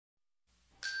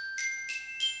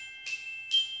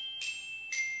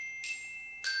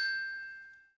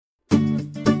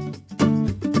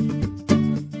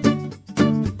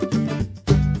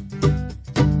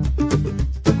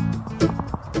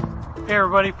Hey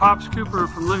everybody, Pops Cooper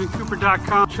from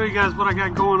LivingCooper.com. Show you guys what I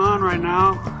got going on right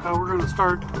now. We're going to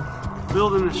start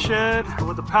building a shed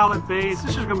with a pallet base.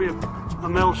 This is going to be a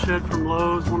metal shed from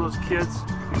Lowe's, one of those kits.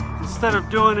 Instead of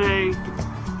doing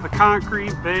a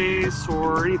concrete base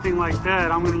or anything like that,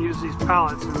 I'm going to use these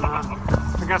pallets. And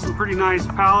I got some pretty nice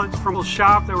pallets from the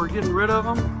shop that we're getting rid of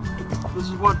them. This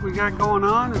is what we got going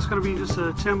on. It's going to be just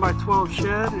a 10 by 12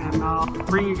 shed, and I'll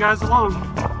bring you guys along.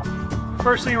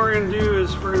 First thing we're going to do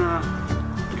is we're going to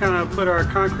kind of put our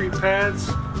concrete pads.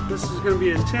 This is going to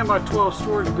be a 10 by 12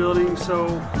 storage building,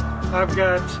 so I've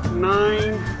got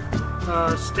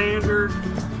 9 standard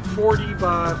 40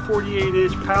 by 48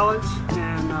 inch pallets,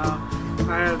 and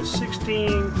I have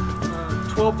 16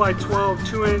 12 by 12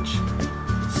 2-inch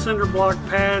cinder block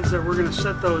pads that we're going to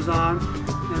set those on.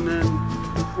 And then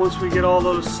once we get all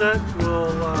those set,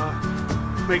 we'll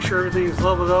make sure everything's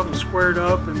leveled up and squared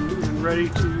up and ready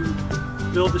to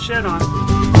build the shed on.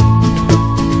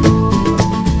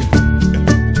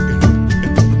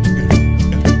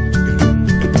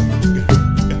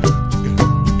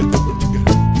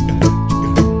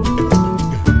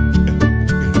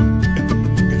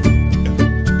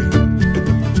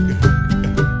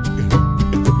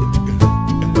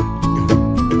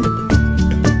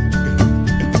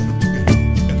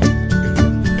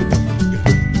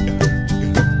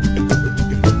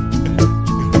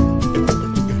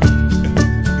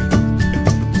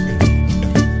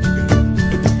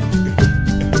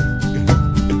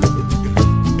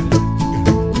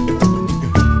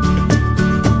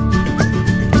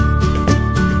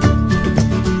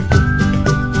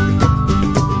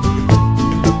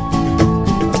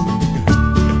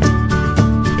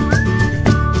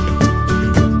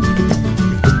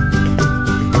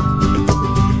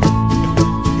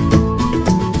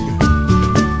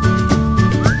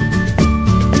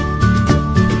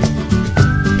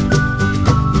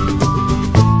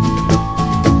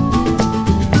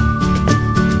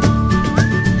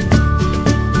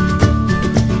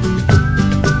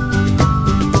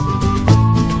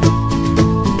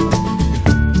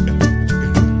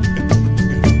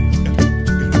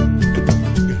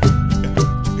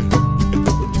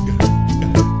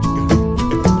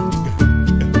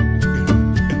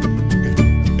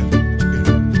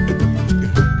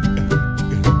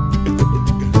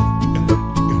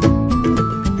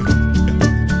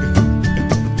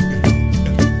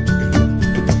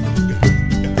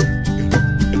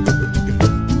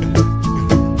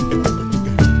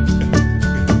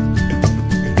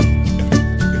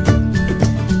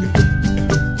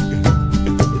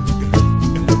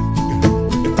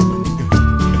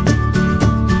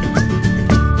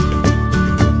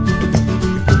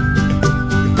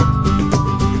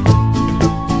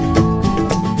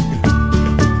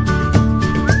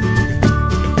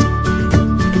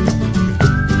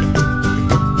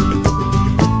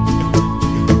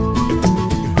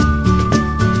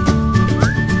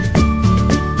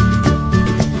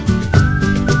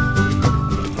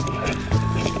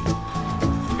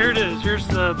 Here it is. Here's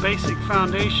the basic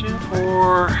foundation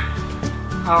for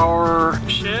our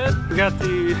shed. We got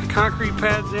the concrete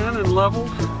pads in and leveled,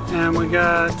 and we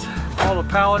got all the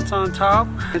pallets on top.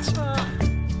 It's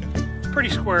pretty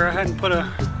square. I hadn't put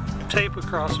a tape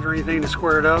across it or anything to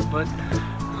square it up, but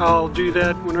I'll do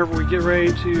that whenever we get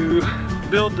ready to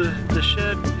build the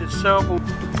shed itself. We'll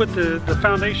put the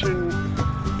foundation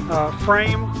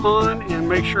frame on and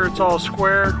make sure it's all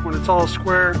square. When it's all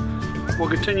square, we'll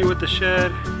continue with the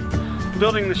shed,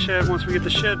 building the shed. Once we get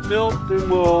the shed built, then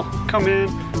we'll come in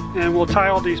and we'll tie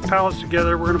all these pallets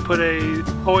together. We're going to put a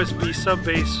OSB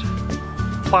sub-base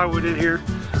plywood in here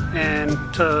and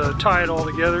to tie it all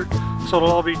together, so it'll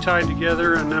all be tied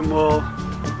together, and then we'll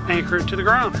anchor it to the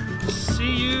ground.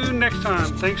 See you next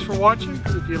time. Thanks for watching.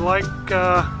 If you like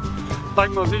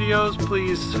my videos,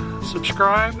 please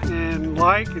subscribe and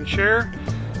like and share,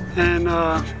 and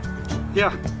yeah,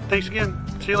 thanks again.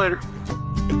 See you later.